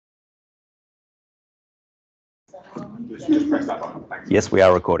Just press that button. Thanks. Yes, we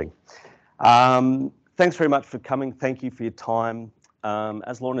are recording. Thanks very much for coming. Thank you for your time.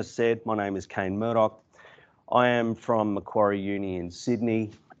 As Lorna said, my name is Kane Murdoch. I am from Macquarie Uni in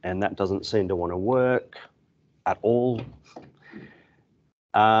Sydney, and that doesn't seem to want to work at all.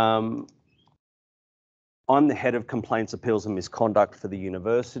 I'm the head of complaints, appeals and misconduct for the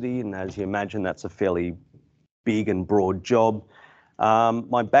university, and as you imagine, that's a fairly big and broad job.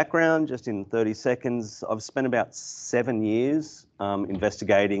 My background, just in 30 seconds, I've spent about 7 years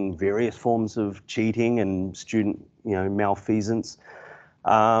investigating various forms of cheating and student, malfeasance.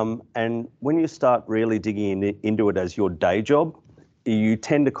 And when you start really digging into it as your day job, you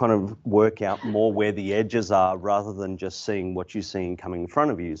tend to kind of work out more where the edges are rather than just seeing what you're seeing coming in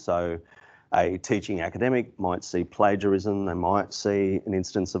front of you. So a teaching academic might see plagiarism, they might see an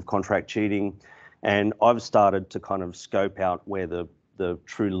instance of contract cheating, and I've started to kind of scope out where the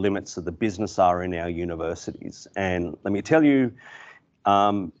true limits of the business are in our universities. And let me tell you,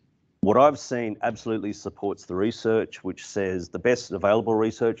 what I've seen absolutely supports the research, which says the best available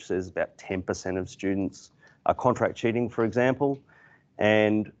research says about 10% of students are contract cheating, for example.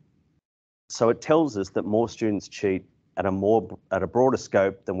 And so it tells us that more students cheat at a broader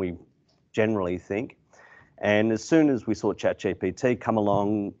scope than we generally think. And as soon as we saw ChatGPT come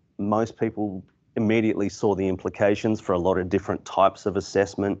along, most people immediately saw the implications for a lot of different types of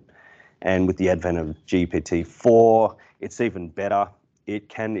assessment. And with the advent of GPT-4, it's even better.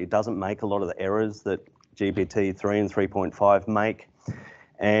 It doesn't make a lot of the errors that GPT-3 and 3.5 make.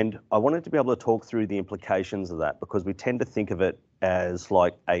 And I wanted to be able to talk through the implications of that, because we tend to think of it as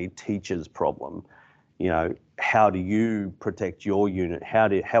like a teacher's problem. How do you protect your unit? How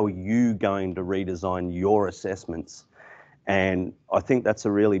are you going to redesign your assessments? And I think that's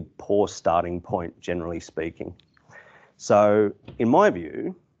a really poor starting point, generally speaking. So in my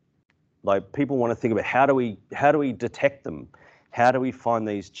view, like, people want to think about how do we detect them? How do we find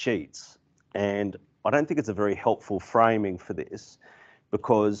these cheats? And I don't think it's a very helpful framing for this,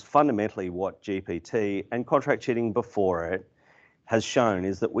 because fundamentally what GPT and contract cheating before it has shown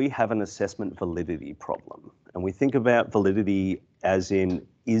is that we have an assessment validity problem. And we think about validity as in,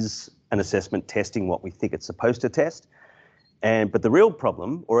 is an assessment testing what we think it's supposed to test? But the real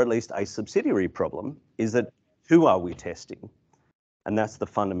problem, or at least a subsidiary problem, is that who are we testing? And that's the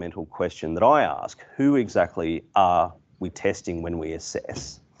fundamental question that I ask. Who exactly are we testing when we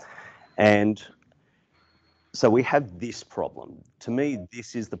assess? And so we have this problem. To me,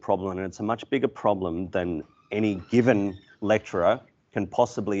 this is the problem, and it's a much bigger problem than any given lecturer can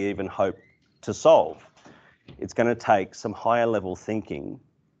possibly even hope to solve. It's going to take some higher level thinking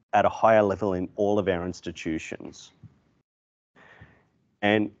at a higher level in all of our institutions.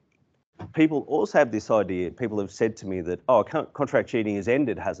 And people also have this idea, people have said to me that, oh, contract cheating has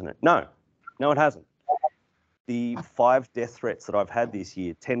ended, hasn't it? No, it hasn't. The 5 death threats that I've had this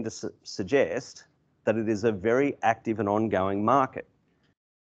year tend to suggest that it is a very active and ongoing market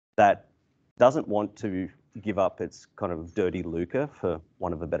that doesn't want to give up its kind of dirty lucre, for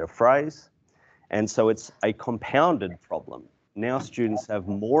want of a better phrase. And so it's a compounded problem. Now students have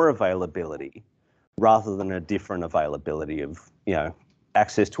more availability rather than a different availability of,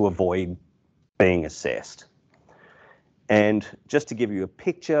 access to avoid being assessed. And just to give you a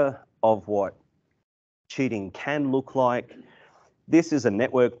picture of what cheating can look like, this is a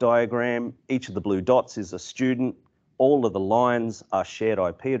network diagram. Each of the blue dots is a student. All of the lines are shared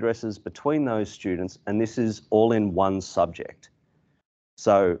IP addresses between those students, and this is all in one subject.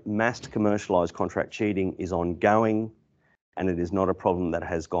 So massed commercialised contract cheating is ongoing, and it is not a problem that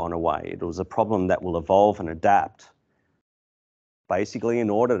has gone away. It was a problem that will evolve and adapt, basically in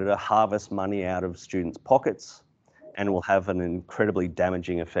order to harvest money out of students' pockets, and will have an incredibly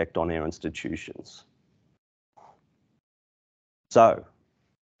damaging effect on our institutions. So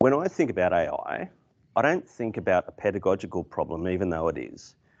when I think about AI, I don't think about a pedagogical problem, even though it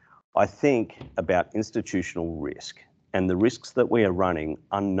is. I think about institutional risk and the risks that we are running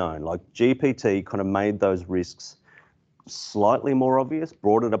unknown. Like GPT kind of made those risks slightly more obvious,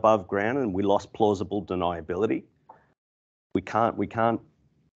 brought it above ground, and we lost plausible deniability. We can't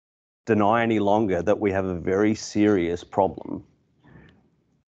deny any longer that we have a very serious problem.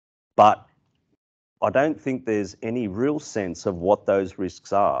 But I don't think there's any real sense of what those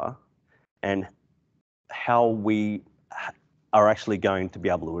risks are and how we are actually going to be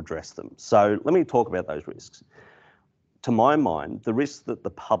able to address them. So let me talk about those risks. To my mind, the risk that the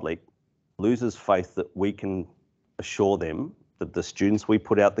public loses faith that we can assure them that the students we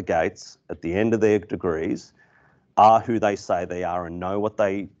put out the gates at the end of their degrees are who they say they are and know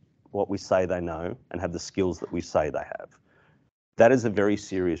what we say they know and have the skills that we say they have. That is a very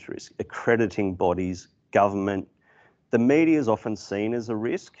serious risk. Accrediting bodies, government, The media is often seen as a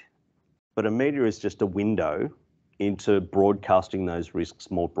risk, but a media is just a window into broadcasting those risks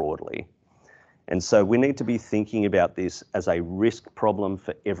more broadly. And so we need to be thinking about this as a risk problem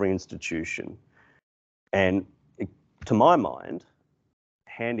for every institution. And to my mind,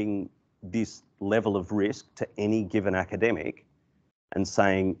 handing this level of risk to any given academic and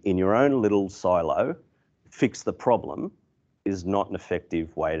saying, in your own little silo, fix the problem, is not an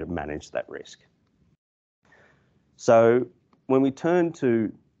effective way to manage that risk. So when we turn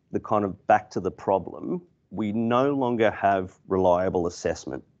to the kind of back to the problem, we no longer have reliable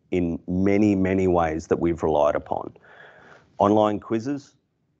assessment in many, many ways that we've relied upon. Online quizzes,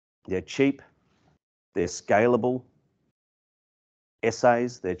 they're cheap, they're scalable.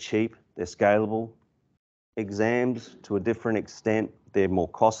 Essays, they're cheap, they're scalable. Exams, to a different extent, they're more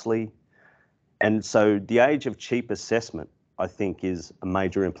costly. And so the age of cheap assessment, I think, is a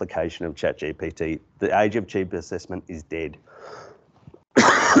major implication of ChatGPT. The age of cheap assessment is dead.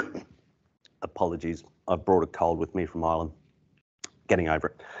 Apologies, I've brought a cold with me from Ireland. Getting over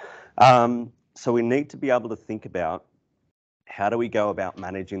it. So we need to be able to think about how do we go about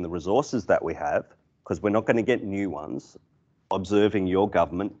managing the resources that we have, because we're not going to get new ones. Observing your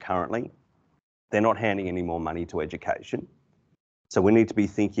government currently, they're not handing any more money to education. So we need to be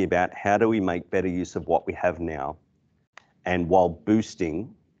thinking about how do we make better use of what we have now, and while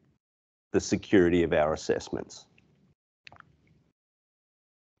boosting the security of our assessments.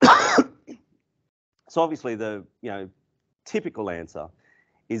 So obviously the typical answer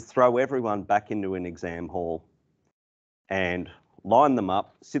is throw everyone back into an exam hall and line them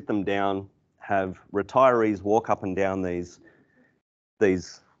up, sit them down, have retirees walk up and down these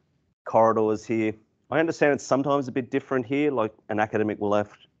corridors here. I understand it's sometimes a bit different here, like an academic will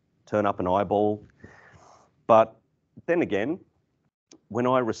have to turn up an eyeball. But then again, when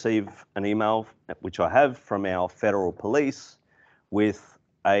I receive an email, which I have from our federal police, with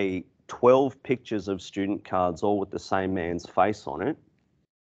 12 pictures of student cards, all with the same man's face on it,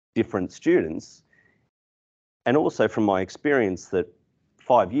 different students, and also from my experience that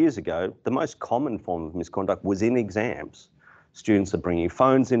 5 years ago, the most common form of misconduct was in exams. Students are bringing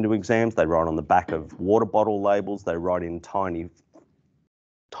phones into exams, they write on the back of water bottle labels, they write in tiny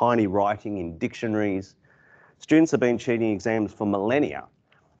writing in dictionaries. Students have been cheating exams for millennia.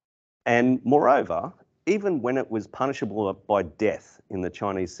 And moreover, even when it was punishable by death in the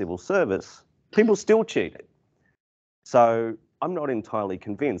Chinese civil service, people still cheated. So I'm not entirely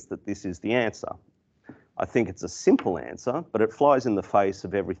convinced that this is the answer. I think it's a simple answer, but it flies in the face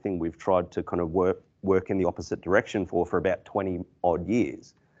of everything we've tried to kind of work in the opposite direction for about 20 odd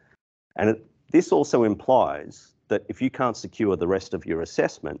years. And this also implies that if you can't secure the rest of your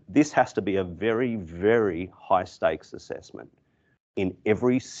assessment, this has to be a very, very high stakes assessment in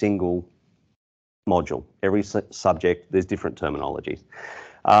every single module, every subject. There's different terminologies.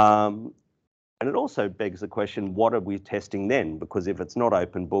 And it also begs the question, what are we testing then? Because if it's not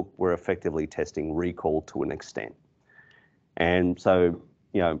open book, we're effectively testing recall to an extent. And so,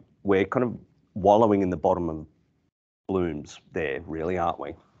 we're kind of wallowing in the bottom of blooms there, really, aren't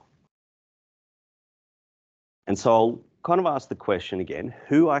we? And so I'll kind of ask the question again,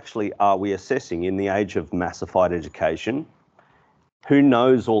 who actually are we assessing in the age of massified education? Who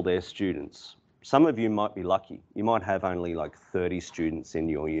knows all their students? Some of you might be lucky. You might have only like 30 students in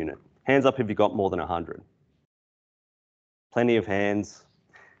your unit. Hands up if you've got more than 100. Plenty of hands.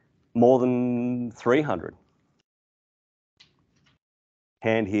 More than 300.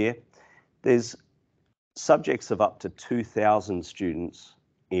 Hand here. There's subjects of up to 2,000 students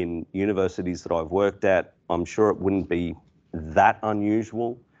in universities that I've worked at. I'm sure it wouldn't be that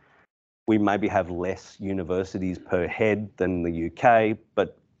unusual. We maybe have less universities per head than the UK,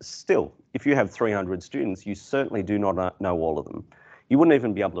 but still, if you have 300 students, you certainly do not know all of them. You wouldn't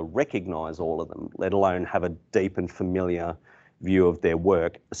even be able to recognise all of them, let alone have a deep and familiar view of their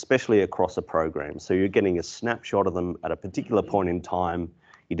work, especially across a program. So you're getting a snapshot of them at a particular point in time.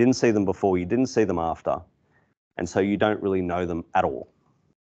 You didn't see them before, you didn't see them after, and so you don't really know them at all.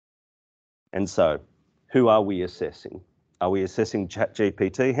 And so, who are we assessing? Are we assessing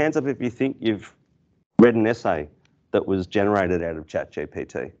ChatGPT? Hands up if you think you've read an essay that was generated out of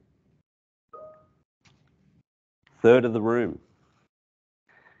ChatGPT. Third of the room.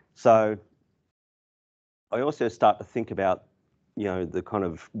 So I also start to think about, the kind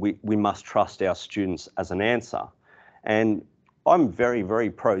of, we must trust our students as an answer. And I'm very, very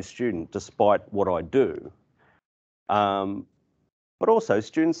pro-student despite what I do. But also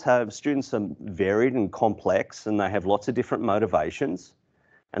students are varied and complex, and they have lots of different motivations.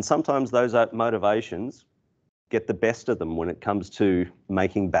 And sometimes those motivations get the best of them when it comes to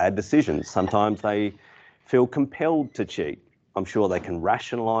making bad decisions. Sometimes they feel compelled to cheat. I'm sure they can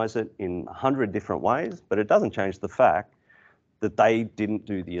rationalise it in 100 different ways, but it doesn't change the fact that they didn't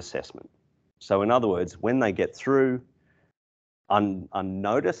do the assessment. So in other words, when they get through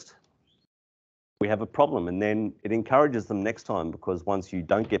unnoticed, we have a problem, and then it encourages them next time, because once you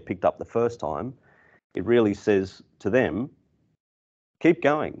don't get picked up the first time, it really says to them, keep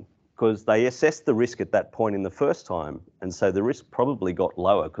going, because they assessed the risk at that point in the first time, and so the risk probably got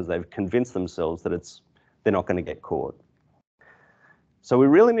lower because they've convinced themselves that they're not going to get caught. So we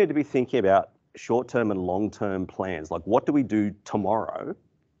really need to be thinking about short-term and long-term plans, like what do we do tomorrow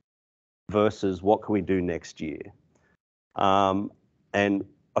versus what can we do next year? And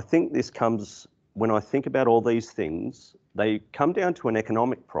I think this comes, when I think about all these things, they come down to an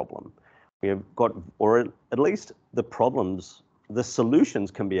economic problem. We have got, or at least the problems, the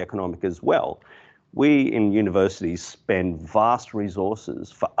solutions can be economic as well. We in universities spend vast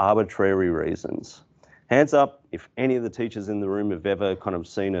resources for arbitrary reasons. Hands up if any of the teachers in the room have ever kind of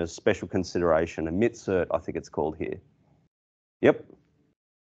seen a special consideration, a MIT-cert, I think it's called here. Yep,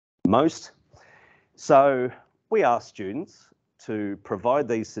 most. So we ask students to provide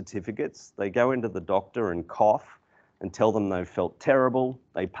these certificates. They go into the doctor and cough and tell them they've felt terrible.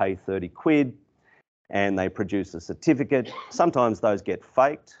 They pay 30 quid and they produce a certificate. Sometimes those get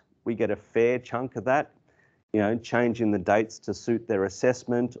faked. We get a fair chunk of that, you know, changing the dates to suit their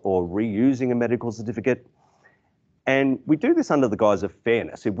assessment or reusing a medical certificate. And we do this under the guise of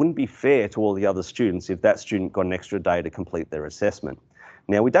fairness. It wouldn't be fair to all the other students if that student got an extra day to complete their assessment.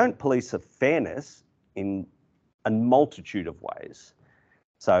 Now, we don't police a fairness in a multitude of ways.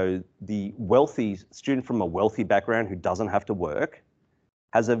 So the wealthy student from a wealthy background who doesn't have to work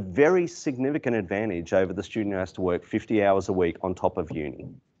has a very significant advantage over the student who has to work 50 hours a week on top of uni.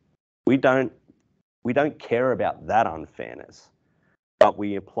 We don't care about that unfairness, but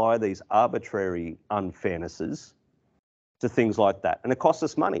we apply these arbitrary unfairnesses to things like that. And it costs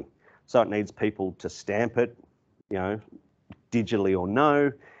us money. So it needs people to stamp it, you know, digitally or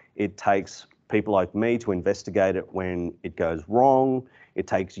no. It takes people like me to investigate it when it goes wrong. It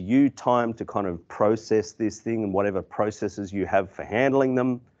takes you time to kind of process this thing and whatever processes you have for handling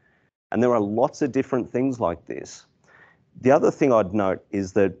them. And there are lots of different things like this. The other thing I'd note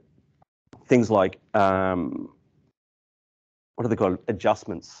is that things like, what are they called?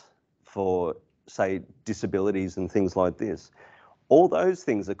 Adjustments for, say, disabilities and things like this. All those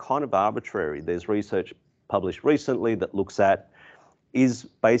things are kind of arbitrary. There's research published recently that looks at, is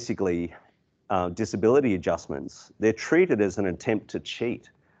basically disability adjustments. They're treated as an attempt to cheat.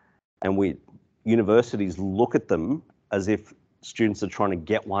 And universities look at them as if students are trying to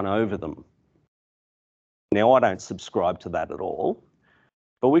get one over them. Now, I don't subscribe to that at all,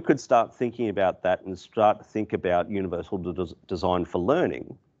 but we could start thinking about that and start to think about universal design for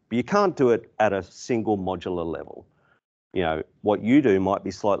learning. But you can't do it at a single modular level. You know, what you do might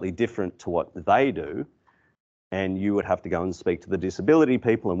be slightly different to what they do, and you would have to go and speak to the disability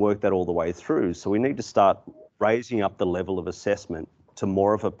people and work that all the way through. So we need to start raising up the level of assessment to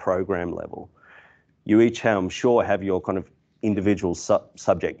more of a program level. You each, I'm sure, have your kind of individual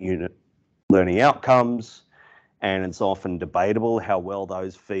subject unit learning outcomes, and it's often debatable how well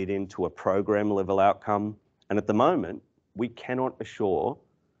those feed into a program level outcome. And at the moment, we cannot assure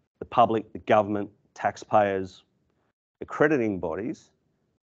the public, the government, taxpayers, accrediting bodies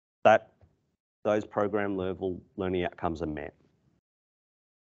that those program level learning outcomes are met.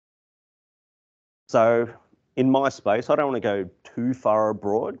 So in my space, I don't want to go too far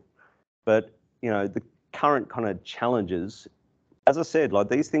abroad, but you know, the current kind of challenges, as I said, like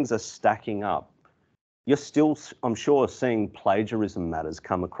these things are stacking up. You're still, I'm sure, seeing plagiarism matters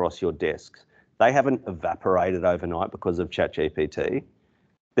come across your desks. They haven't evaporated overnight because of ChatGPT.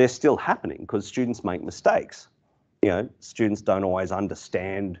 They're still happening because students make mistakes. You know, students don't always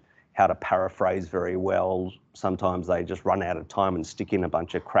understand how to paraphrase very well. Sometimes they just run out of time and stick in a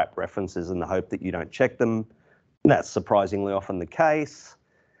bunch of crap references in the hope that you don't check them. And that's surprisingly often the case.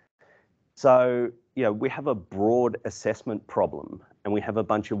 So, you know, we have a broad assessment problem and we have a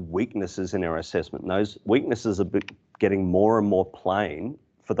bunch of weaknesses in our assessment. And those weaknesses are getting more and more plain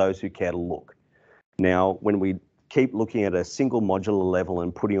for those who care to look. Now, when we keep looking at a single modular level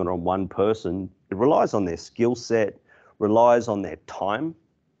and putting it on one person, it relies on their skill set, relies on their time.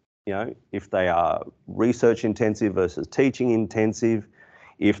 You know, if they are research intensive versus teaching intensive,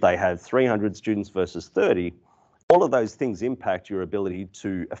 if they have 300 students versus 30, all of those things impact your ability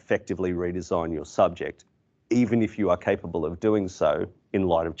to effectively redesign your subject, even if you are capable of doing so in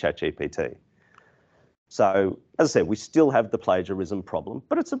light of ChatGPT. So, as I said, we still have the plagiarism problem,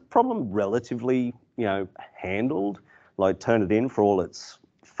 but it's a problem relatively, you know, handled. Like Turnitin, for all its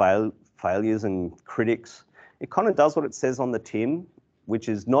failures and critics, it kind of does what it says on the tin, which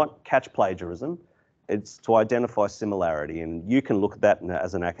is not catch plagiarism. It's to identify similarity. And you can look at that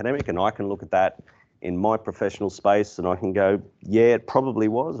as an academic, and I can look at that in my professional space, and I can go, yeah, it probably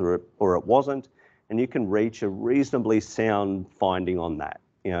was, or it wasn't. And you can reach a reasonably sound finding on that,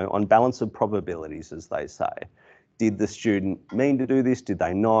 you know, on balance of probabilities, as they say. Did the student mean to do this? Did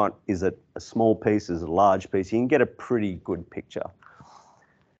they not? Is it a small piece? Is it a large piece? You can get a pretty good picture.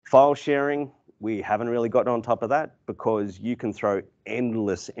 File sharing, we haven't really gotten on top of that because you can throw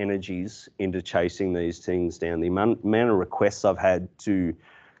endless energies into chasing these things down. The amount of requests I've had to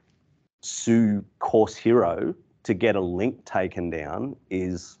sue Course Hero to get a link taken down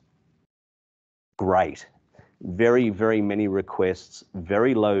is great. Very, very many requests,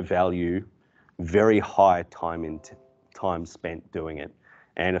 very low value, very high time spent doing it.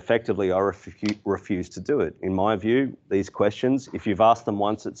 And effectively, I refuse to do it. In my view, these questions, if you've asked them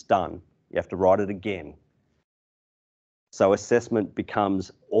once, it's done. You have to write it again. So assessment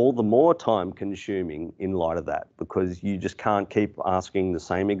becomes all the more time consuming in light of that, because you just can't keep asking the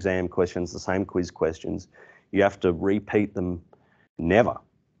same exam questions, the same quiz questions. You have to repeat them never.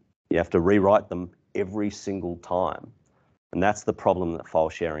 You have to rewrite them every single time. And that's the problem that file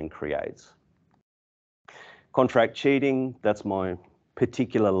sharing creates. Contract cheating, that's my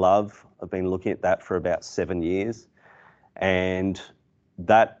particular love. I've been looking at that for about 7 years. And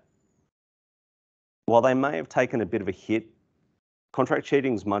that, while they may have taken a bit of a hit, contract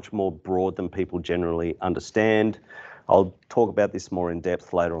cheating is much more broad than people generally understand. I'll talk about this more in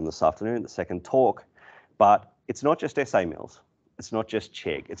depth later on this afternoon, the second talk, but it's not just essay mills. It's not just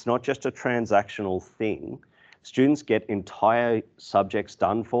check. It's not just a transactional thing. Students get entire subjects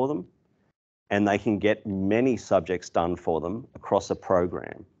done for them, and they can get many subjects done for them across a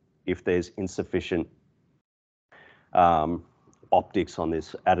program if there's insufficient optics on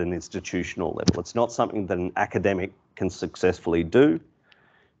this at an institutional level. It's not something that an academic can successfully do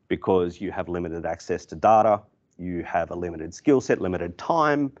because you have limited access to data, you have a limited skill set, limited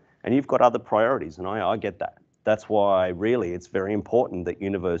time, and you've got other priorities, and I get that. That's why really it's very important that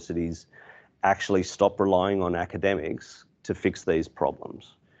universities actually stop relying on academics to fix these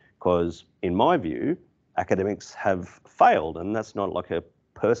problems. Because in my view, academics have failed, and that's not like a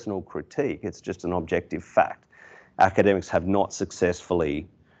personal critique, it's just an objective fact. Academics have not successfully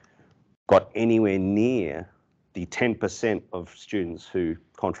got anywhere near the 10% of students who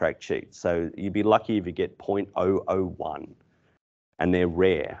contract cheat. So you'd be lucky if you get 0.001, and they're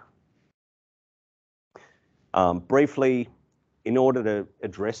rare. Briefly, in order to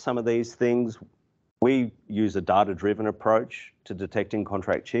address some of these things, we use a data-driven approach to detecting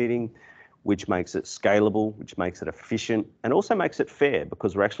contract cheating, which makes it scalable, which makes it efficient, and also makes it fair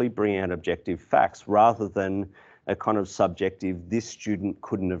because we're actually bringing out objective facts rather than a kind of subjective, this student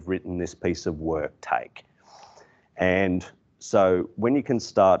couldn't have written this piece of work take. And so when you can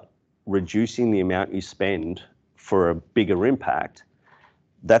start reducing the amount you spend for a bigger impact,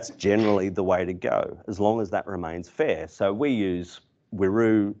 that's generally the way to go, as long as that remains fair. So we use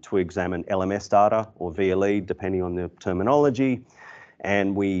Wiru to examine LMS data or VLE, depending on the terminology,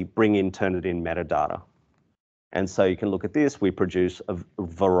 and we turn it in metadata. And so you can look at this, we produce a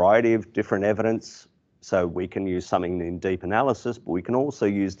variety of different evidence. So we can use something in deep analysis, but we can also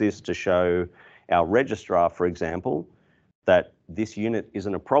use this to show our registrar, for example, that this unit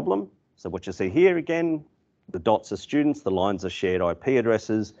isn't a problem. So what you see here again, the dots are students, the lines are shared IP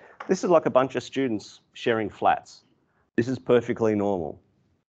addresses. This is like a bunch of students sharing flats. This is perfectly normal.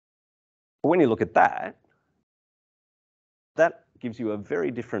 But when you look at that, that gives you a very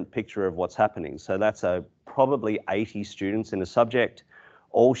different picture of what's happening. So that's probably 80 students in a subject,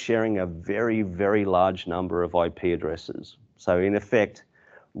 all sharing a very, very large number of IP addresses. So in effect,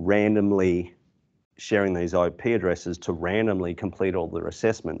 randomly sharing these IP addresses to randomly complete all their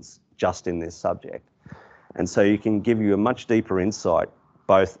assessments just in this subject. And so you can give you a much deeper insight,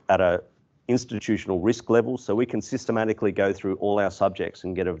 both at a institutional risk level, so we can systematically go through all our subjects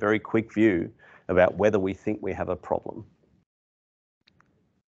and get a very quick view about whether we think we have a problem.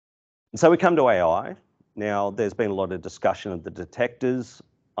 And so we come to AI. Now, there's been a lot of discussion of the detectors.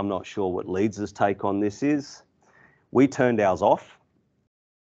 I'm not sure what Leeds' take on this is. We turned ours off.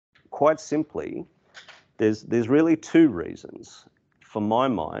 Quite simply, there's really two reasons. For my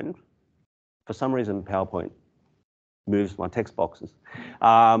mind, for some reason, PowerPoint moves my text boxes.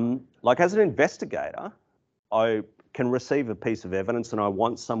 Like as an investigator, I can receive a piece of evidence and I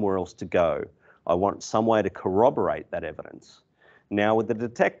want somewhere else to go. I want some way to corroborate that evidence. Now with the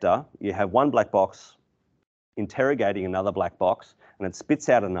detector, you have one black box interrogating another black box and it spits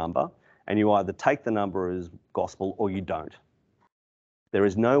out a number and you either take the number as gospel or you don't. There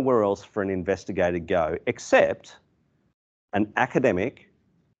is nowhere else for an investigator to go except an academic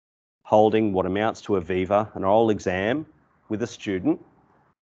holding what amounts to a viva, an oral exam with a student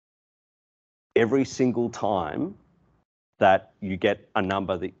every single time that you get a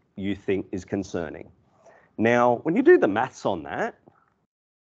number that you think is concerning. Now, when you do the maths on that,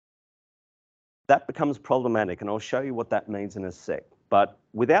 that becomes problematic, and I'll show you what that means in a sec. But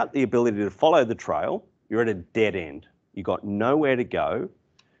without the ability to follow the trail, you're at a dead end. You've got nowhere to go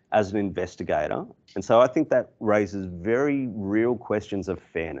as an investigator. And so I think that raises very real questions of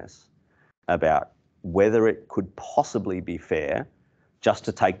fairness about whether it could possibly be fair just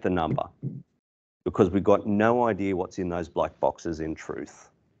to take the number, because we've got no idea what's in those black boxes in truth.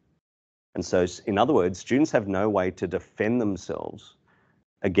 And so, in other words, students have no way to defend themselves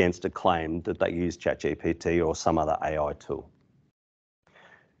against a claim that they use ChatGPT or some other AI tool.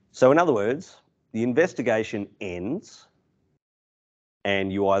 So in other words, the investigation ends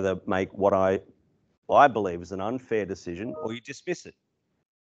and you either make what I believe is an unfair decision or you dismiss it.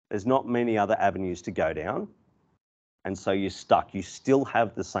 There's not many other avenues to go down. And so you're stuck. You still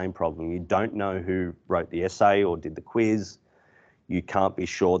have the same problem. You don't know who wrote the essay or did the quiz. You can't be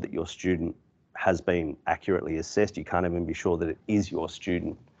sure that your student has been accurately assessed. You can't even be sure that it is your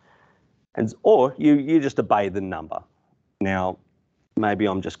student. Or you just obey the number. Now, maybe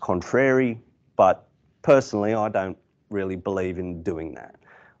I'm just contrary, but personally, I don't really believe in doing that.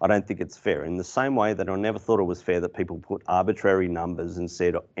 I don't think it's fair. In the same way that I never thought it was fair that people put arbitrary numbers and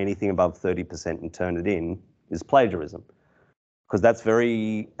said anything above 30% and turn it in is plagiarism, because that's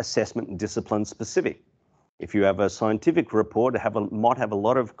very assessment and discipline specific. If you have a scientific report, might have a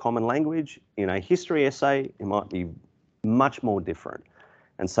lot of common language. In a history essay, it might be much more different.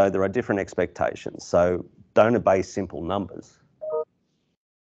 And so there are different expectations. So don't obey simple numbers.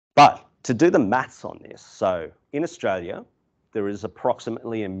 But to do the maths on this, so in Australia, there is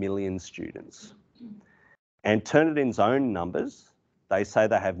approximately 1 million students. And Turnitin's own numbers, they say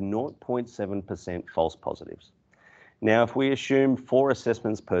they have 0.7% false positives. Now, if we assume 4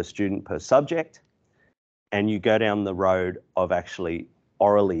 assessments per student per subject, and you go down the road of actually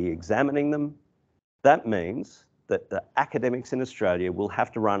orally examining them, that means that the academics in Australia will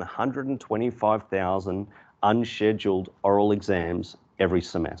have to run 125,000 unscheduled oral exams every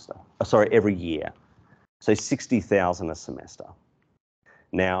year. So 60,000 a semester.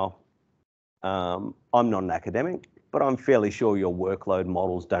 Now, I'm not an academic, but I'm fairly sure your workload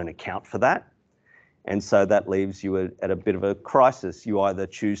models don't account for that. And so that leaves you at a bit of a crisis. You either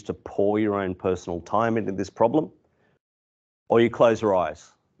choose to pour your own personal time into this problem, or you close your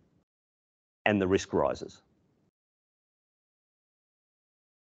eyes and the risk rises.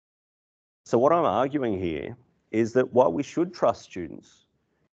 So what I'm arguing here is that while we should trust students,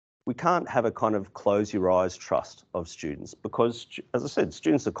 we can't have a kind of close your eyes trust of students, because, as I said,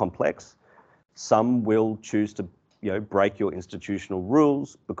 students are complex. Some will choose to, break your institutional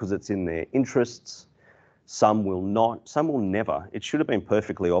rules because it's in their interests. Some will not, some will never. It should have been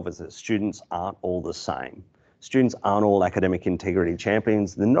perfectly obvious that students aren't all the same. Students aren't all academic integrity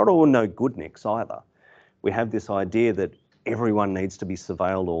champions. They're not all no goodniks either. We have this idea that everyone needs to be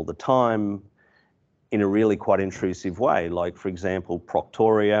surveilled all the time in a really quite intrusive way. Like, for example,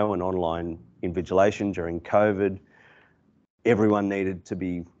 Proctorio and online invigilation during COVID. Everyone needed to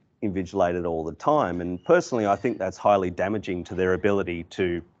be invigilated all the time. And personally, I think that's highly damaging to their ability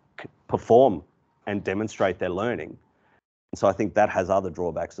to perform and demonstrate their learning. And so I think that has other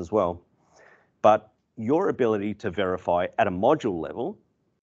drawbacks as well. But your ability to verify at a module level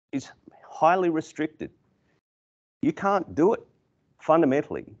is highly restricted. You can't do it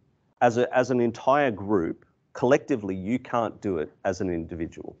fundamentally. As an entire group, collectively, you can't do it as an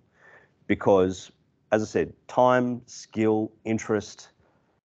individual because, as I said, time, skill, interest,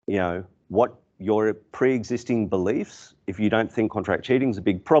 what your pre-existing beliefs. If you don't think contract cheating is a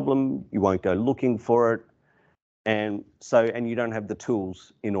big problem, you won't go looking for it. And you don't have the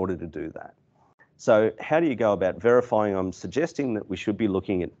tools in order to do that. So how do you go about verifying? I'm suggesting that we should be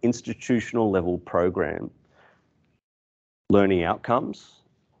looking at institutional level program learning outcomes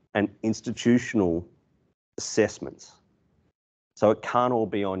and institutional assessments. So it can't all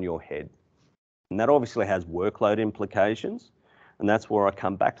be on your head. And that obviously has workload implications. And that's where I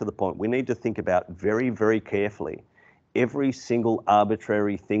come back to the point. We need to think about very, very carefully every single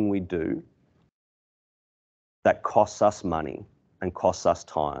arbitrary thing we do that costs us money and costs us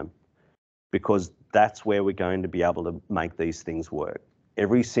time, because that's where we're going to be able to make these things work.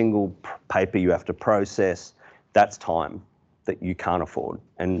 Every single paper you have to process, that's time that you can't afford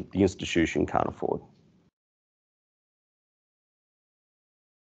and the institution can't afford.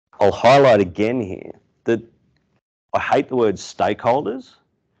 I'll highlight again here that I hate the word stakeholders,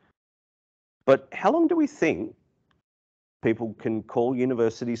 but how long do we think people can call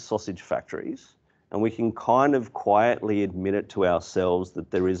universities sausage factories and we can kind of quietly admit it to ourselves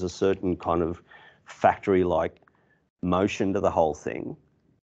that there is a certain kind of factory-like motion to the whole thing?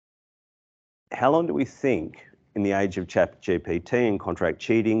 How long do we think in the age of ChatGPT and contract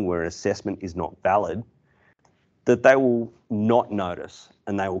cheating, where an assessment is not valid, that they will not notice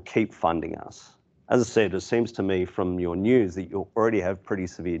and they will keep funding us? As I said, it seems to me from your news that you already have pretty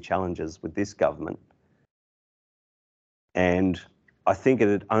severe challenges with this government. And I think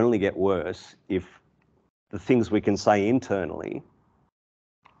it'd only get worse if the things we can say internally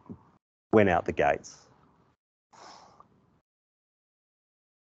went out the gates.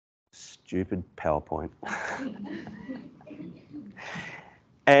 Stupid PowerPoint.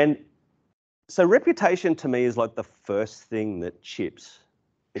 And so reputation to me is like the first thing that chips.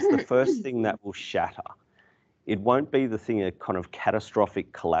 It's the first thing that will shatter. It won't be the thing, a kind of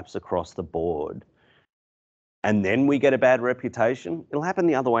catastrophic collapse across the board. And then we get a bad reputation. It'll happen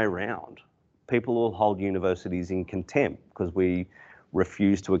the other way around. People will hold universities in contempt because we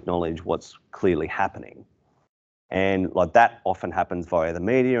refuse to acknowledge what's clearly happening. And like that often happens via the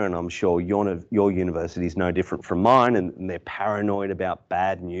media, and I'm sure your university is no different from mine, and they're paranoid about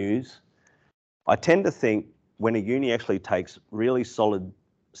bad news. I tend to think when a uni actually takes really solid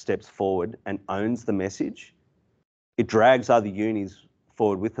steps forward and owns the message, it drags other unis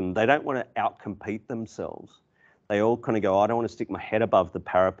forward with them. They don't want to outcompete themselves. They all kind of go, I don't want to stick my head above the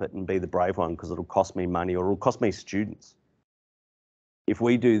parapet and be the brave one because it'll cost me money or it'll cost me students. If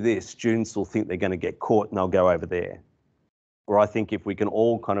we do this, students will think they're going to get caught and they'll go over there. Or I think if we can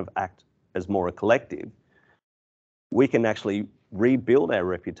all kind of act as more a collective, we can actually rebuild our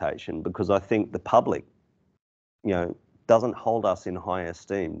reputation, because I think the public, doesn't hold us in high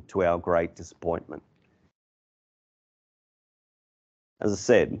esteem, to our great disappointment. As I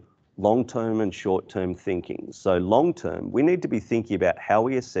said, long-term and short-term thinking. So long-term, we need to be thinking about how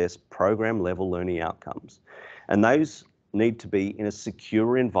we assess program-level learning outcomes. And those need to be in a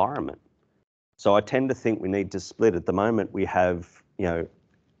secure environment. So I tend to think we need to split. At the moment, we have,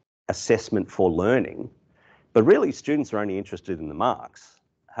 assessment for learning, but really students are only interested in the marks.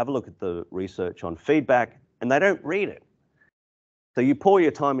 Have a look at the research on feedback, and they don't read it. So you pour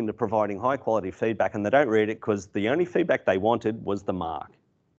your time into providing high quality feedback and they don't read it because the only feedback they wanted was the mark.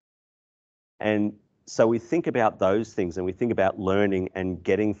 And so we think about those things, and we think about learning and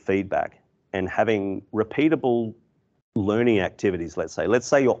getting feedback and having repeatable learning activities. Let's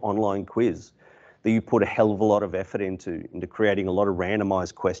say your online quiz that you put a hell of a lot of effort into creating a lot of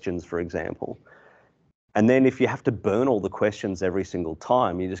randomized questions, for example. And then if you have to burn all the questions every single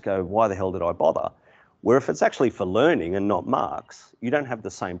time, you just go, why the hell did I bother? Where if it's actually for learning and not marks, you don't have the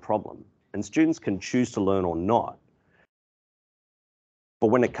same problem. And students can choose to learn or not. But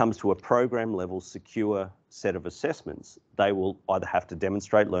when it comes to a program level secure set of assessments, they will either have to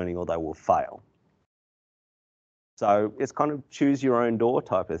demonstrate learning or they will fail. So it's kind of choose your own door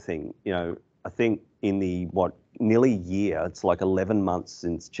type of thing. I think in the, nearly year, it's like 11 months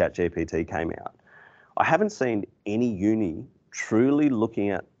since ChatGPT came out, I haven't seen any uni truly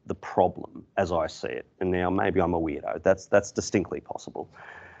looking at the problem as I see it. And now maybe I'm a weirdo, that's distinctly possible.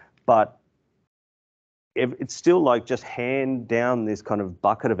 But it's still like just hand down this kind of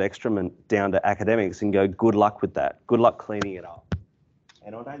bucket of excrement down to academics and go, good luck with that. Good luck cleaning it up.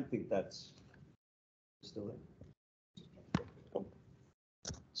 And I don't think that's still there. Oh,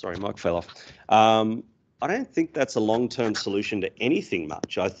 sorry, mic fell off. I don't think that's a long-term solution to anything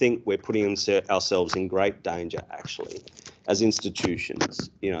much. I think we're putting ourselves in great danger, actually, as institutions.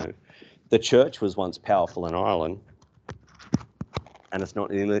 The church was once powerful in Ireland, and it's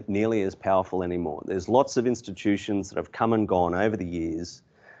not nearly as powerful anymore. There's lots of institutions that have come and gone over the years,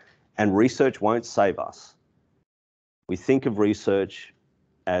 and research won't save us. We think of research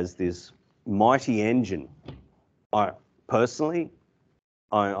as this mighty engine. Personally,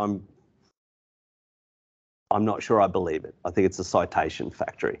 I'm not sure I believe it. I think it's a citation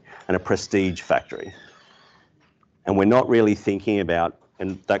factory and a prestige factory. And we're not really thinking about,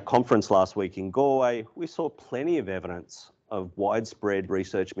 and that conference last week in Galway, we saw plenty of evidence of widespread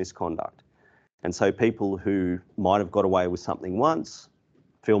research misconduct. And so people who might have got away with something once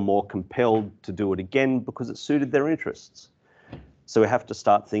feel more compelled to do it again because it suited their interests. So we have to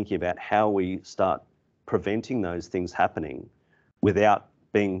start thinking about how we start preventing those things happening without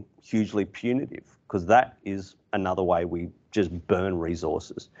being hugely punitive, because that is another way we just burn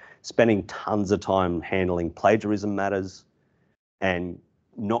resources. Spending tons of time handling plagiarism matters and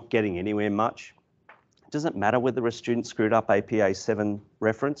not getting anywhere much. Does it matter whether a student screwed up APA 7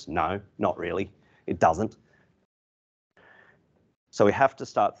 reference? No, not really. It doesn't. So we have to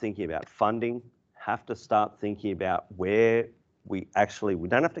start thinking about funding, have to start thinking about where we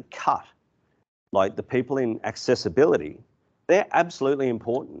don't have to cut. Like the people in accessibility, they're absolutely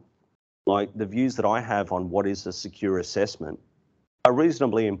important. Like the views that I have on what is a secure assessment are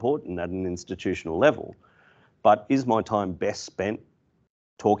reasonably important at an institutional level. But is my time best spent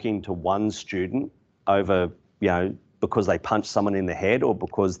talking to one student over, because they punched someone in the head or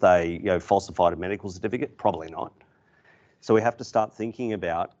because they, falsified a medical certificate? Probably not. So we have to start thinking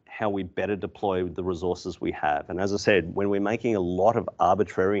about how we better deploy the resources we have. And as I said, when we're making a lot of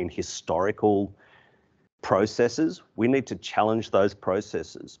arbitrary and historical processes, we need to challenge those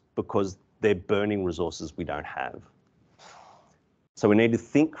processes because they're burning resources we don't have. So we need to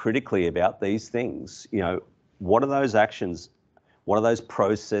think critically about these things. What are those actions? What are those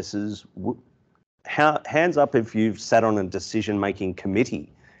processes? Hands up if you've sat on a decision-making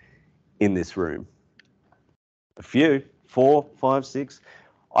committee in this room. A few, 4, 5, 6.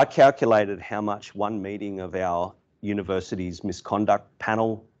 I calculated how much one meeting of our university's misconduct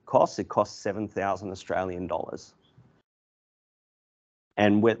panel costs. It costs 7,000 Australian dollars.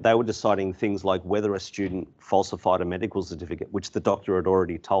 And they were deciding things like whether a student falsified a medical certificate, which the doctor had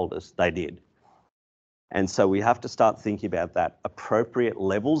already told us they did. And so we have to start thinking about that. Appropriate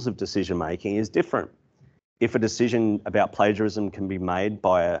levels of decision making is different. If a decision about plagiarism can be made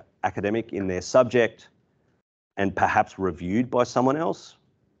by an academic in their subject and perhaps reviewed by someone else,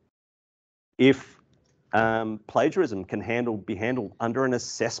 if plagiarism can be handled under an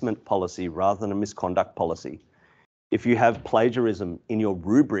assessment policy rather than a misconduct policy. If you have plagiarism in your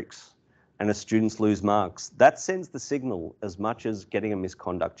rubrics and the students lose marks, that sends the signal as much as getting a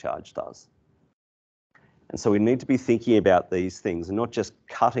misconduct charge does. And so we need to be thinking about these things and not just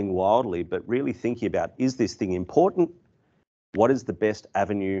cutting wildly, but really thinking about, is this thing important? What is the best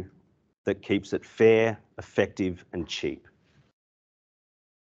avenue that keeps it fair, effective, and cheap?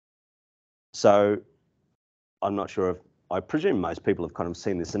 So I'm not sure if, I presume most people have kind of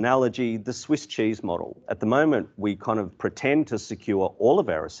seen this analogy, the Swiss cheese model. At the moment, we kind of pretend to secure all of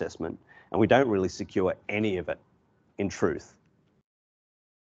our assessment and we don't really secure any of it in truth.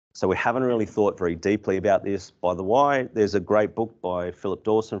 So we haven't really thought very deeply about this. By the way, there's a great book by Philip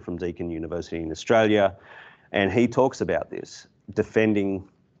Dawson from Deakin University in Australia, and he talks about this, defending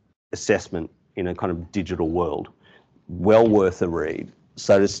assessment in a kind of digital world. Well worth a read.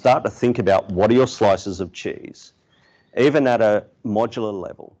 So to start to think about what are your slices of cheese, even at a modular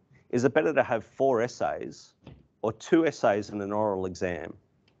level, is it better to have 4 essays or 2 essays and an oral exam,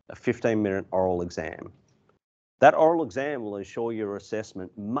 a 15-minute oral exam? That oral exam will ensure your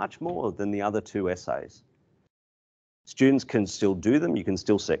assessment much more than the other 2 essays. Students can still do them. You can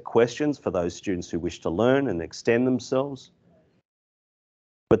still set questions for those students who wish to learn and extend themselves.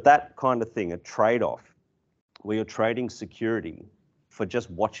 But that kind of thing, a trade-off, where you're trading security for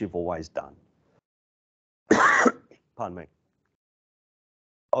just what you've always done. Pardon me.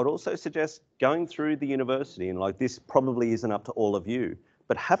 I would also suggest going through the university, and like this probably isn't up to all of you,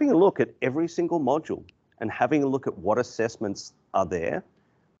 but having a look at every single module and having a look at what assessments are there,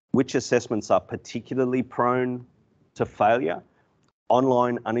 which assessments are particularly prone to failure,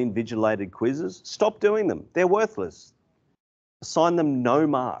 online uninvigilated quizzes, stop doing them. They're worthless. Assign them no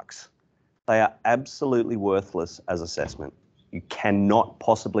marks. They are absolutely worthless as assessment. You cannot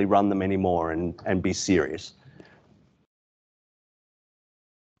possibly run them anymore and be serious.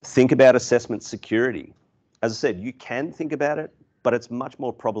 Think about assessment security. As I said, you can think about it, but it's much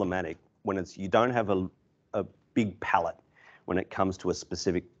more problematic when you don't have a big palette when it comes to a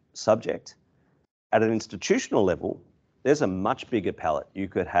specific subject. At an institutional level, there's a much bigger palette. You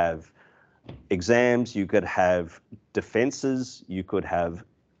could have exams, you could have defences, you could have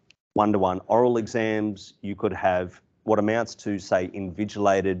one-to-one oral exams, you could have what amounts to, say,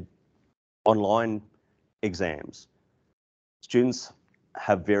 invigilated online exams. Students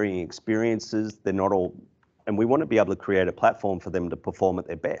have varying experiences, they're not all, and we want to be able to create a platform for them to perform at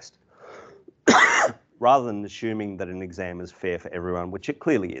their best, rather than assuming that an exam is fair for everyone, which it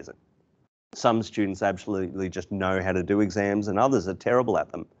clearly isn't. Some students absolutely just know how to do exams and others are terrible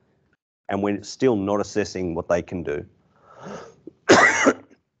at them. And we're still not assessing what they can do.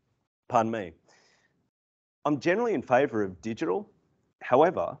 Pardon me. I'm generally in favour of digital.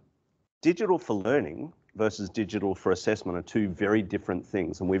 However, digital for learning versus digital for assessment are 2 very different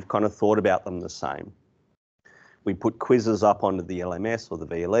things, and we've kind of thought about them the same. We put quizzes up onto the LMS or the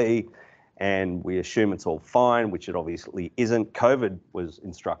VLE, and we assume it's all fine, which it obviously isn't. COVID was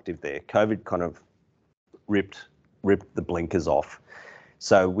instructive there. COVID kind of ripped the blinkers off.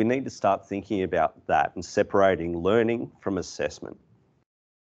 So we need to start thinking about that and separating learning from assessment.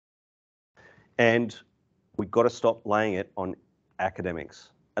 And we've got to stop laying it on academics.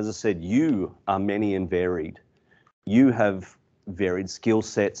 As I said, you are many and varied. You have varied skill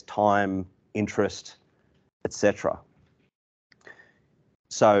sets, time, interest, etc.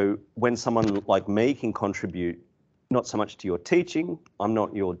 So when someone like me can contribute not so much to your teaching,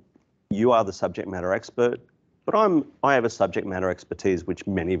 you are the subject matter expert, but I have a subject matter expertise which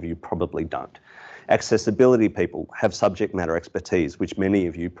many of you probably don't. Accessibility people have subject matter expertise which many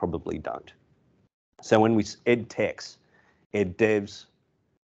of you probably don't. So when we ed techs, ed devs,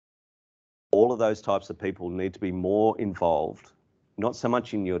 all of those types of people need to be more involved, not so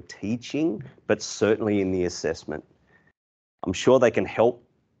much in your teaching, but certainly in the assessment. I'm sure they can help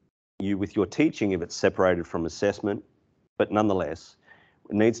you with your teaching if it's separated from assessment, but nonetheless,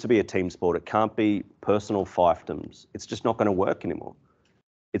 it needs to be a team sport. It can't be personal fiefdoms. It's just not going to work anymore.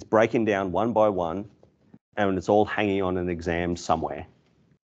 It's breaking down one by one, and it's all hanging on an exam somewhere.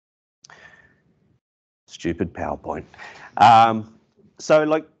 Stupid PowerPoint. So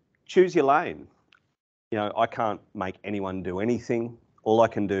like, choose your lane. You know, I can't make anyone do anything. All I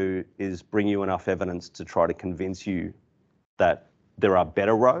can do is bring you enough evidence to try to convince you that there are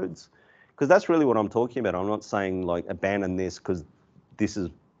better roads, because that's really what I'm talking about. I'm not saying like abandon this because this is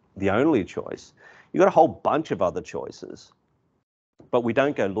the only choice. You've got a whole bunch of other choices, but we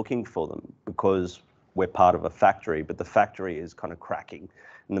don't go looking for them because we're part of a factory, but the factory is kind of cracking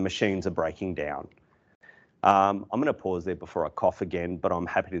and the machines are breaking down. I'm going to pause there before I cough again, but I'm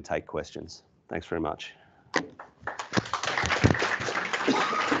happy to take questions. Thanks very much.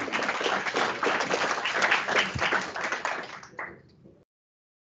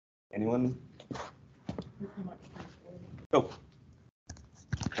 Anyone? Oh,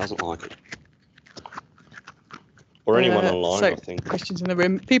 doesn't like it. Or anyone online, I think. Questions in the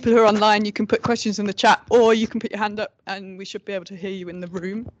room. People who are online, you can put questions in the chat, or you can put your hand up and we should be able to hear you in the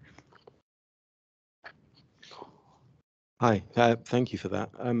room. Hi, thank you for that.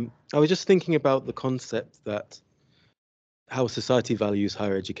 I was just thinking about the concept that how society values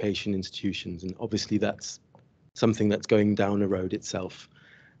higher education institutions, and obviously that's something that's going down a road itself.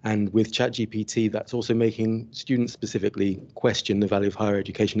 And with ChatGPT, that's also making students specifically question the value of higher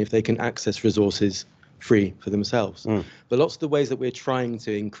education if they can access resources free for themselves. But lots of the ways that we're trying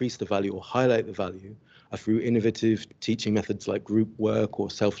to increase the value or highlight the value are through innovative teaching methods like group work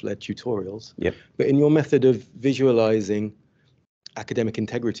or self-led tutorials. Yep. But in your method of visualizing academic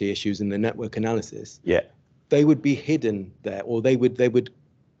integrity issues in the network analysis, they would be hidden there, or they would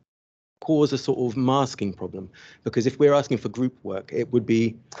cause a sort of masking problem, because if we're asking for group work, it would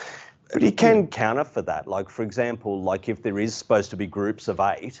be. But you can counter for that. Like, for example, like if there is supposed to be groups of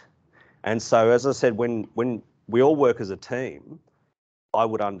 8, and so as I said, when we all work as a team, I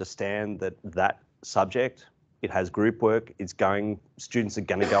would understand that subject, it has group work, students are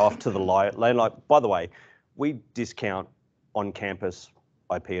going to go off to the lane. Like, by the way, we discount on-campus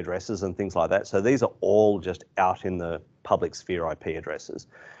IP addresses and things like that. So these are all just out in the public sphere IP addresses.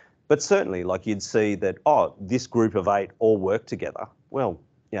 But certainly, like, you'd see that, oh, this group of 8 all work together. Well,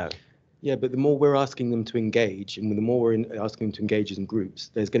 you know. Yeah, but the more we're asking them to engage, and the more we're asking them to engage in groups,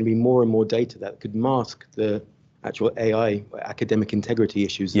 there's going to be more and more data that could mask the actual AI academic integrity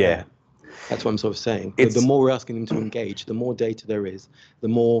issues. Yeah. That's what I'm sort of saying. The more we're asking them to engage, the more data there is, the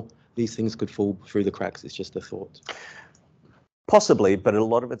more these things could fall through the cracks. It's just a thought. Possibly, but a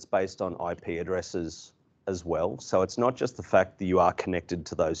lot of it's based on IP addresses as well. So it's not just the fact that you are connected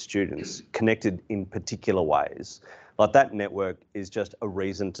to those students, connected in particular ways. Like, that network is just a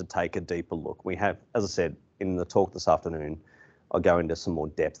reason to take a deeper look. We have, as I said, in the talk this afternoon, I'll go into some more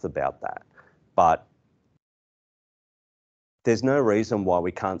depth about that. But there's no reason why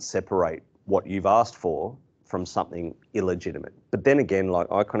we can't separate what you've asked for from something illegitimate. But then again,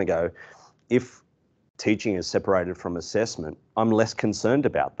 like, I kind of go, if teaching is separated from assessment, I'm less concerned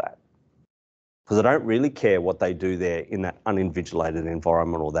about that, because I don't really care what they do there in that uninvigilated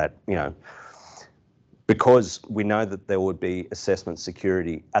environment, or that, you know, because we know that there would be assessment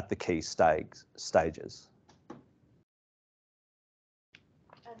security at the key stages.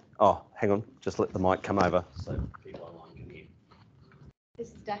 Oh, hang on, just let the mic come over so people online can hear. This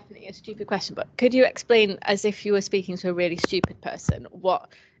is definitely a stupid question, but could you explain, as if you were speaking to a really stupid person, what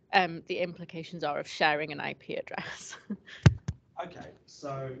the implications are of sharing an IP address? Okay,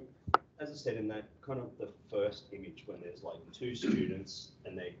 so as I said, in that kind of the first image, when there's like 2 students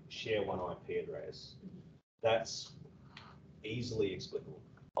and they share one IP address, that's easily explicable.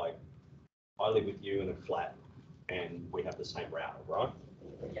 Like, I live with you in a flat and we have the same router, right?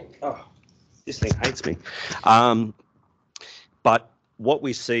 Oh, this thing hates me. But what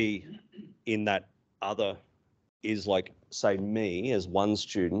we see in that other is, like, say me as one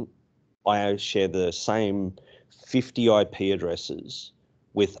student, I share the same 50 IP addresses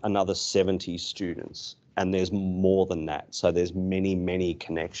with another 70 students, and there's more than that. So there's many, many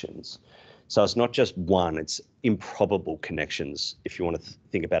connections. So it's not just one, it's improbable connections, if you want to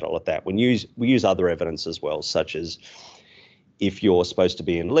think about it like that. We use other evidence as well, such as if you're supposed to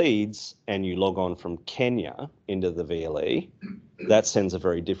be in Leeds and you log on from Kenya into the VLE, that sends a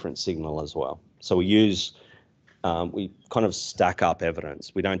very different signal as well. So we kind of stack up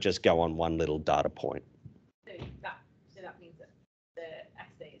evidence. We don't just go on one little data point. So that means that the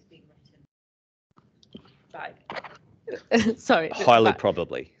essay is being written by, sorry. Highly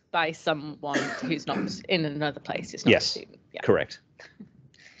probably. By someone who's not in another place. It's not Yes, a student. Yeah. correct.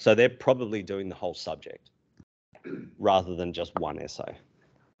 So they're probably doing the whole subject rather than just one essay.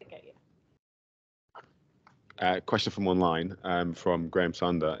 Okay, yeah. Question from online from Graham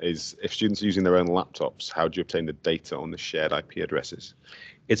Sander is, if students are using their own laptops, how do you obtain the data on the shared IP addresses?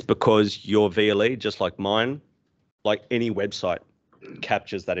 It's because your VLE, just like mine, like any website,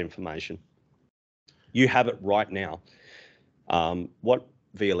 captures that information. You have it right now. What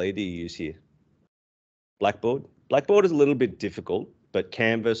VLE do you use here? Blackboard? Blackboard is a little bit difficult, but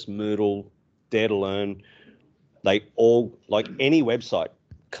Canvas, Moodle, Dare to Learn, they all, like any website,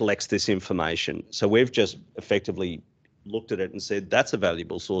 collects this information. So we've just effectively looked at it and said, that's a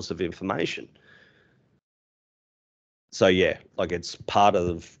valuable source of information. So yeah, like it's part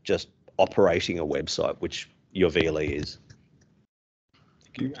of just operating a website, which your VLE is.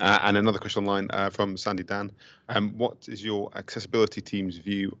 Thank you. And another question online from Sandy Dan. What is your accessibility team's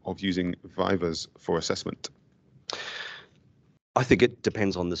view of using Vivas for assessment? I think it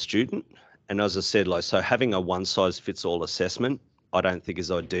depends on the student. And as I said, like, so having a one size fits all assessment, I don't think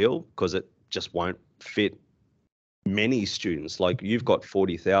is ideal because it just won't fit many students. Like you've got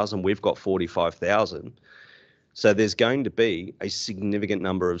 40,000, we've got 45,000. So there's going to be a significant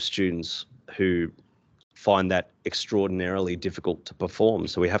number of students who find that extraordinarily difficult to perform.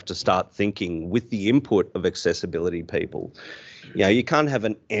 So we have to start thinking with the input of accessibility people. You know, you can't have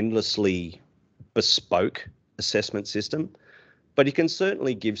an endlessly bespoke assessment system, but you can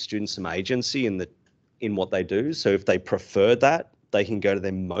certainly give students some agency in what they do. So if they prefer that, they can go to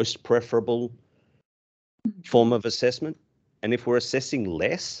their most preferable form of assessment. And if we're assessing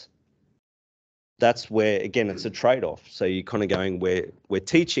less, that's where, again, it's a trade-off. So you're kind of going where we're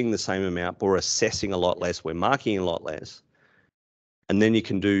teaching the same amount, but we're assessing a lot less, we're marking a lot less. And then you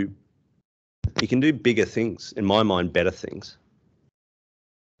can do bigger things, in my mind, better things.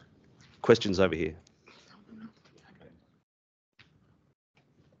 Questions over here.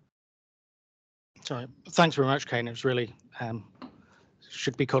 Sorry, thanks very much, Kane. It was really,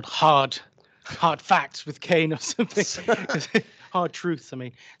 should be called hard facts with Kane or something. Hard truths, I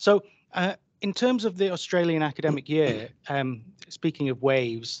mean. So in terms of the Australian academic year, speaking of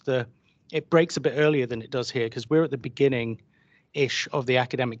waves, it breaks a bit earlier than it does here because we're at the beginning-ish of the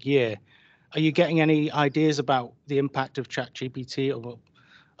academic year. Are you getting any ideas about the impact of ChatGPT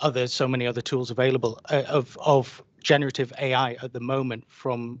or so many other tools available of generative AI at the moment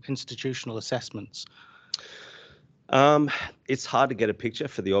from institutional assessments? It's hard to get a picture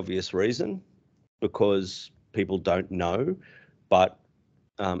for the obvious reason because people don't know, but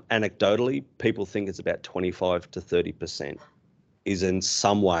anecdotally, people think it's about 25 to 30% is in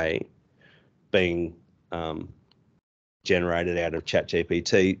some way being generated out of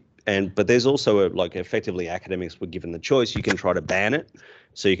ChatGPT. But there's also like effectively academics were given the choice. You can try to ban it.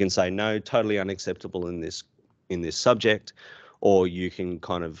 So you can say, no, totally unacceptable in this subject, or you can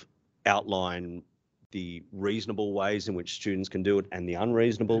kind of outline the reasonable ways in which students can do it and the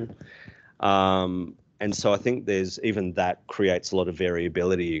unreasonable. And so I think there's even that creates a lot of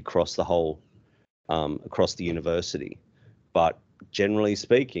variability across the whole, across the university. But generally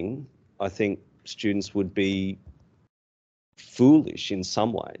speaking, I think students would be foolish in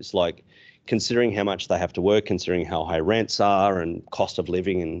some ways, like considering how much they have to work, considering how high rents are and cost of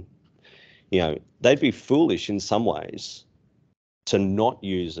living, and, you know, they'd be foolish in some ways to not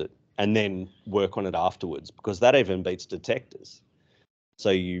use it and then work on it afterwards, because that even beats detectors. So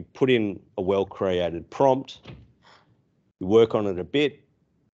you put in a well-created prompt, you work on it a bit,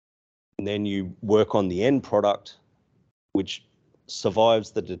 and then you work on the end product, which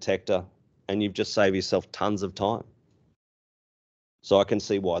survives the detector, and you've just saved yourself tons of time. So I can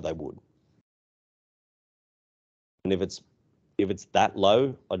see why they would. And if it's that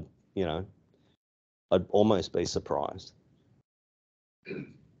low, I'd almost be surprised.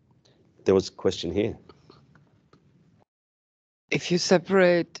 There was a question here. If you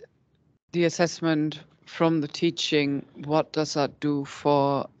separate the assessment from the teaching, what does that do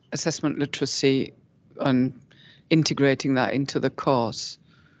for assessment literacy and integrating that into the course,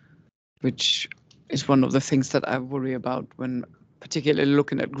 which is one of the things that I worry about when particularly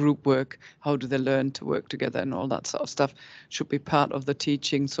looking at group work. How do they learn to work together and all that sort of stuff should be part of the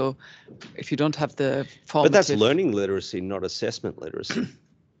teaching. So if you don't have the formative... But that's learning literacy, not assessment literacy.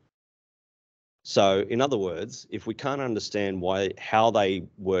 So in other words, if we can't understand how they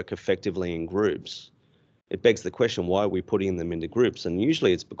work effectively in groups, it begs the question, why are we putting them into groups? And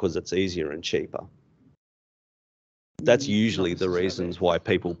usually it's because it's easier and cheaper. That's usually the reasons why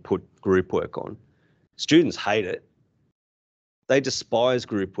people put group work on. Students hate it. They despise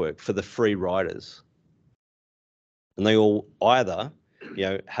group work for the free riders. And they all either,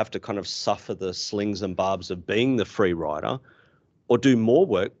 have to kind of suffer the slings and barbs of being the free rider, or do more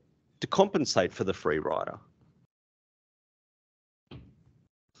work to compensate for the free rider.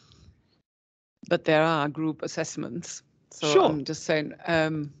 But there are group assessments. So Sure. I'm just saying,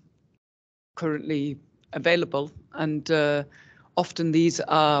 currently available, and often these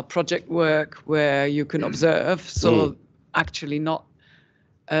are project work where you can observe, so actually not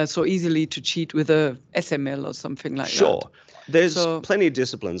so easily to cheat with a SML or something like that. Sure. There's plenty of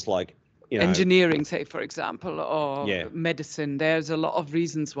disciplines like, engineering, say, for example, or medicine. There's a lot of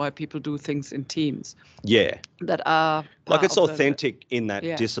reasons why people do things in teams. Yeah. That are like it's authentic in that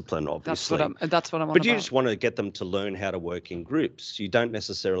discipline, obviously. That's what I'm on But you about. just want to get them to learn how to work in groups. You don't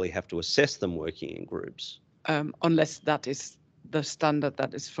necessarily have to assess them working in groups. Unless that is the standard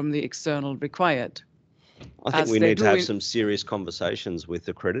that is from the external required. I think we need to have some serious conversations with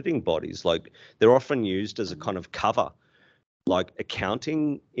accrediting bodies. Like, they're often used as a kind of cover. Like,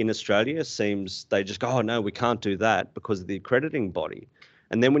 accounting in Australia seems, they just go, oh no, we can't do that because of the accrediting body.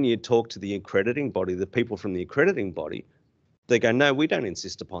 And then when you talk to the accrediting body, the people from the accrediting body, they go, no, we don't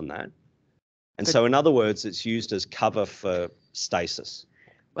insist upon that. And so in other words, it's used as cover for stasis.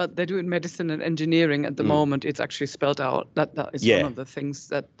 Well, they do in medicine and engineering at the moment. It's actually spelled out that that is one of the things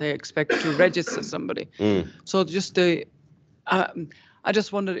that they expect to register somebody. So just I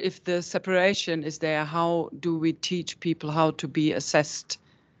just wondered if the separation is there. How do we teach people how to be assessed?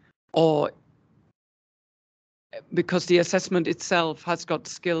 Or because the assessment itself has got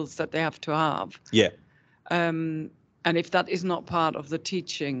skills that they have to have. Yeah. And if that is not part of the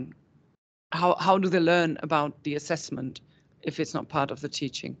teaching, how do they learn about the assessment if it's not part of the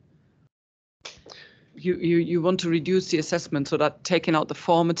teaching? You want to reduce the assessment so that taking out the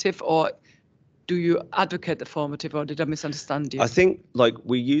formative, or do you advocate the formative, or did I misunderstand you? I think, like,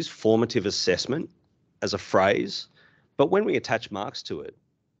 we use formative assessment as a phrase, but when we attach marks to it,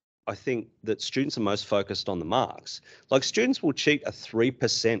 I think that students are most focused on the marks. Like, students will cheat a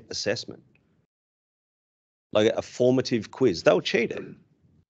 3% assessment, like a formative quiz. They'll cheat it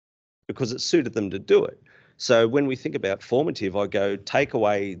because it suited them to do it. So when we think about formative, I go, take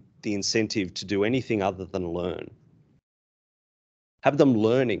away the incentive to do anything other than learn. Have them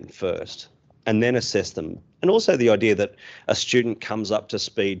learning first and then assess them. And also the idea that a student comes up to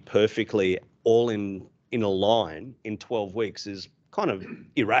speed perfectly all in a line in 12 weeks is kind of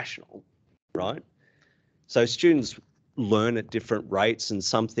irrational, right? So students learn at different rates and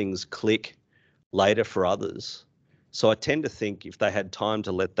some things click later for others. So I tend to think if they had time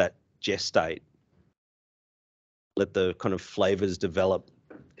to let that gestate, let the kind of flavours develop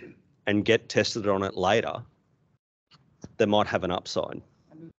and get tested on it later, they might have an upside.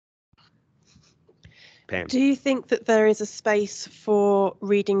 Pam. Do you think that there is a space for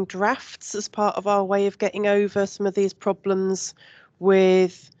reading drafts as part of our way of getting over some of these problems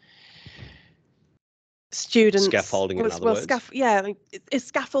with students? Scaffolding, in other words? Is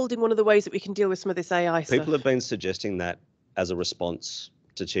scaffolding one of the ways that we can deal with some of this AI stuff? People have been suggesting that as a response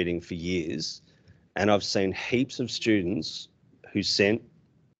to cheating for years. And I've seen heaps of students who sent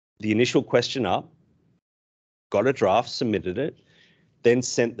the initial question up, got a draft, submitted it, then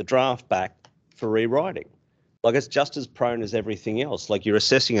sent the draft back for rewriting. Like, it's just as prone as everything else. Like, you're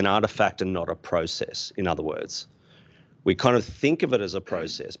assessing an artifact and not a process, in other words. We kind of think of it as a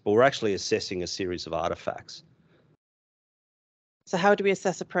process, but we're actually assessing a series of artifacts. So how do we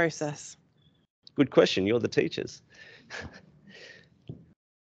assess a process? Good question. You're the teachers.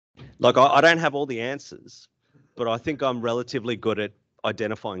 Like, I don't have all the answers, but I think I'm relatively good at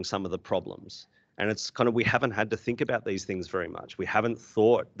identifying some of the problems. And it's kind of, we haven't had to think about these things very much. We haven't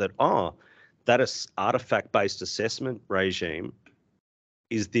thought that, that is artifact-based assessment regime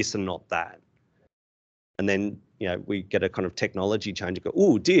is this and not that. And then, we get a kind of technology change and go,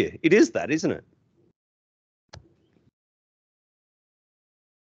 oh dear, it is that, isn't it?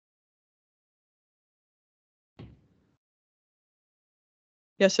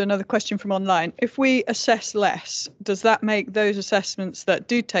 Yeah, so another question from online. If we assess less, does that make those assessments that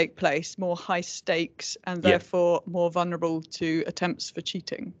do take place more high stakes and therefore more vulnerable to attempts for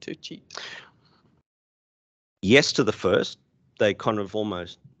cheating, to cheat? yes to the first. They kind of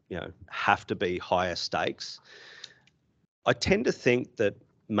almost, have to be higher stakes. I tend to think that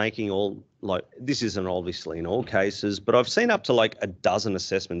making this isn't obviously in all cases, but I've seen up to like a dozen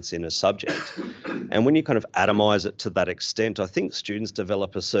assessments in a subject. And when you kind of atomize it to that extent, I think students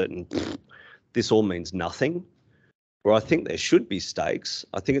develop a certain, this all means nothing, where I think there should be stakes.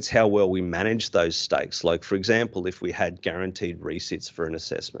 I think it's how well we manage those stakes. Like, for example, if we had guaranteed resits for an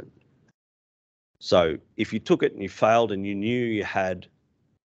assessment. So if you took it and you failed and you knew you had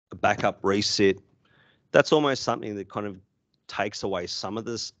a backup resit, that's almost something that kind of takes away some of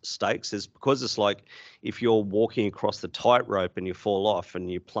the stakes. Is because it's like if you're walking across the tightrope and you fall off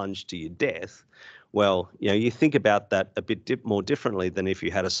and you plunge to your death, well, you think about that a bit more differently than if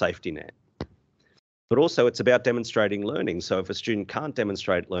you had a safety net. But also it's about demonstrating learning. So if a student can't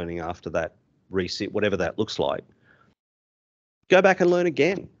demonstrate learning after that resit, whatever that looks like, go back and learn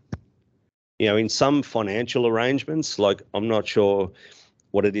again. In some financial arrangements, like I'm not sure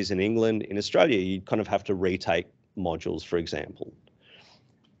what it is in England, in Australia, you kind of have to retake modules, for example.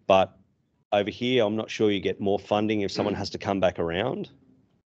 But over here, I'm not sure you get more funding if someone has to come back around.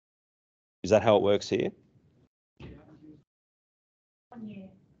 Is that how it works here? 1 year.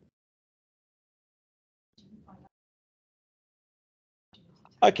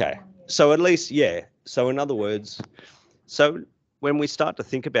 Okay, so at least, yeah. So in other words, when we start to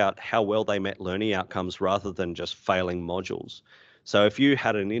think about how well they met learning outcomes rather than just failing modules. So if you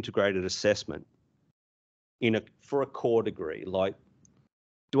had an integrated assessment for a core degree, like,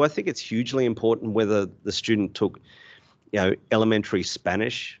 do I think it's hugely important whether the student took, elementary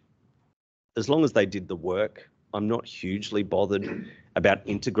Spanish? As long as they did the work, I'm not hugely bothered about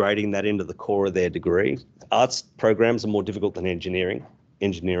integrating that into the core of their degree. Arts programs are more difficult than engineering.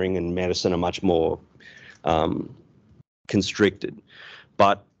 Engineering and medicine are much more constricted.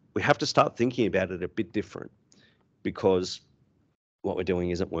 But we have to start thinking about it a bit different because what we're doing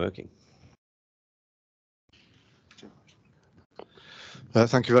isn't working.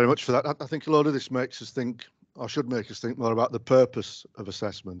 Thank you very much for that. I think a lot of this makes us think, or should make us think more about the purpose of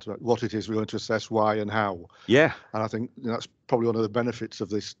assessment, right? What it is we're going to assess, why and how. Yeah. And I think that's probably one of the benefits of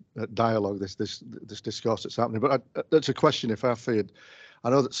this dialogue, this discourse that's happening. But that's a question, if I feared. I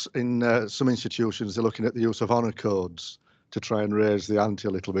know that in some institutions, they're looking at the use of honour codes to try and raise the ante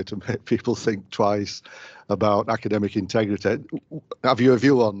a little bit and make people think twice about academic integrity. Have you a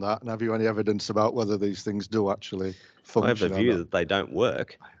view on that? And have you any evidence about whether these things do actually function? I have a view that they don't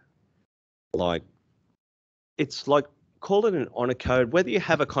work. It's like, call it an honour code, whether you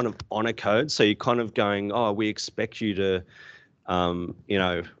have a kind of honour code, so you're kind of going, oh, we expect you to, to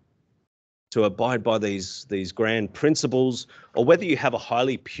abide by these grand principles, or whether you have a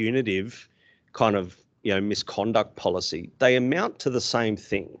highly punitive kind of, misconduct policy, they amount to the same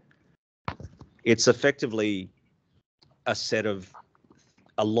thing. It's effectively a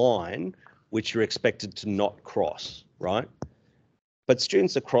line which you're expected to not cross, right? But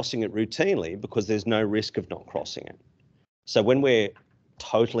students are crossing it routinely because there's no risk of not crossing it. So when we're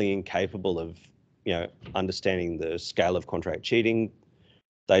totally incapable of, understanding the scale of contract cheating,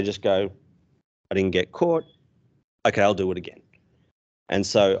 they just go, I didn't get caught. Okay, I'll do it again. And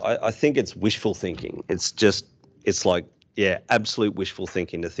so I think it's wishful thinking. It's like, yeah, absolute wishful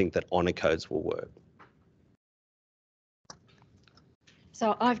thinking to think that honour codes will work.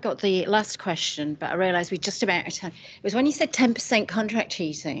 So I've got the last question, but I realise we're just about out of time. It was when you said 10% contract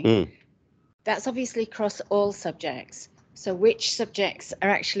cheating, that's obviously across all subjects. So which subjects are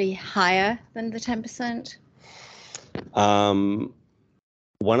actually higher than the 10%?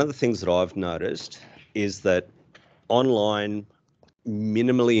 One of the things that I've noticed is that online,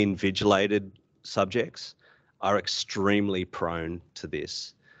 minimally invigilated subjects are extremely prone to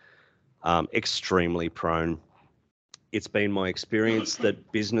this. Extremely prone. It's been my experience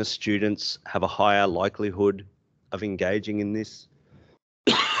that business students have a higher likelihood of engaging in this.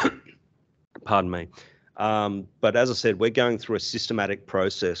 Pardon me. But as I said, we're going through a systematic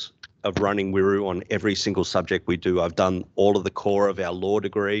process of running WIRU on every single subject we do. I've done all of the core of our law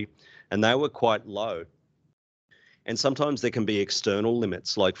degree, and they were quite low. And sometimes there can be external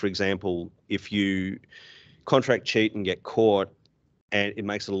limits. Like, for example, if you contract cheat and get caught, and it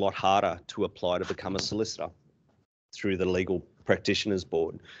makes it a lot harder to apply to become a solicitor through the Legal Practitioners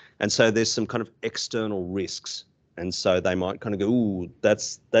Board. And so there's some kind of external risks. And so they might kind of go, ooh,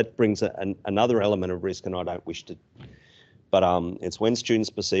 that brings another element of risk, and I don't wish to. But it's when students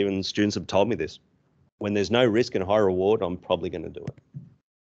perceive, and students have told me this, when there's no risk and high reward, I'm probably going to do it.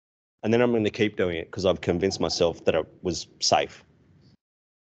 And then I'm going to keep doing it because I've convinced myself that it was safe.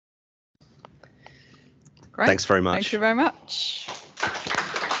 Great. Thanks very much. Thank you very much.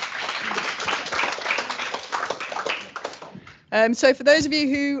 So for those of you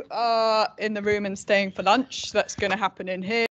who are in the room and staying for lunch, that's going to happen in here.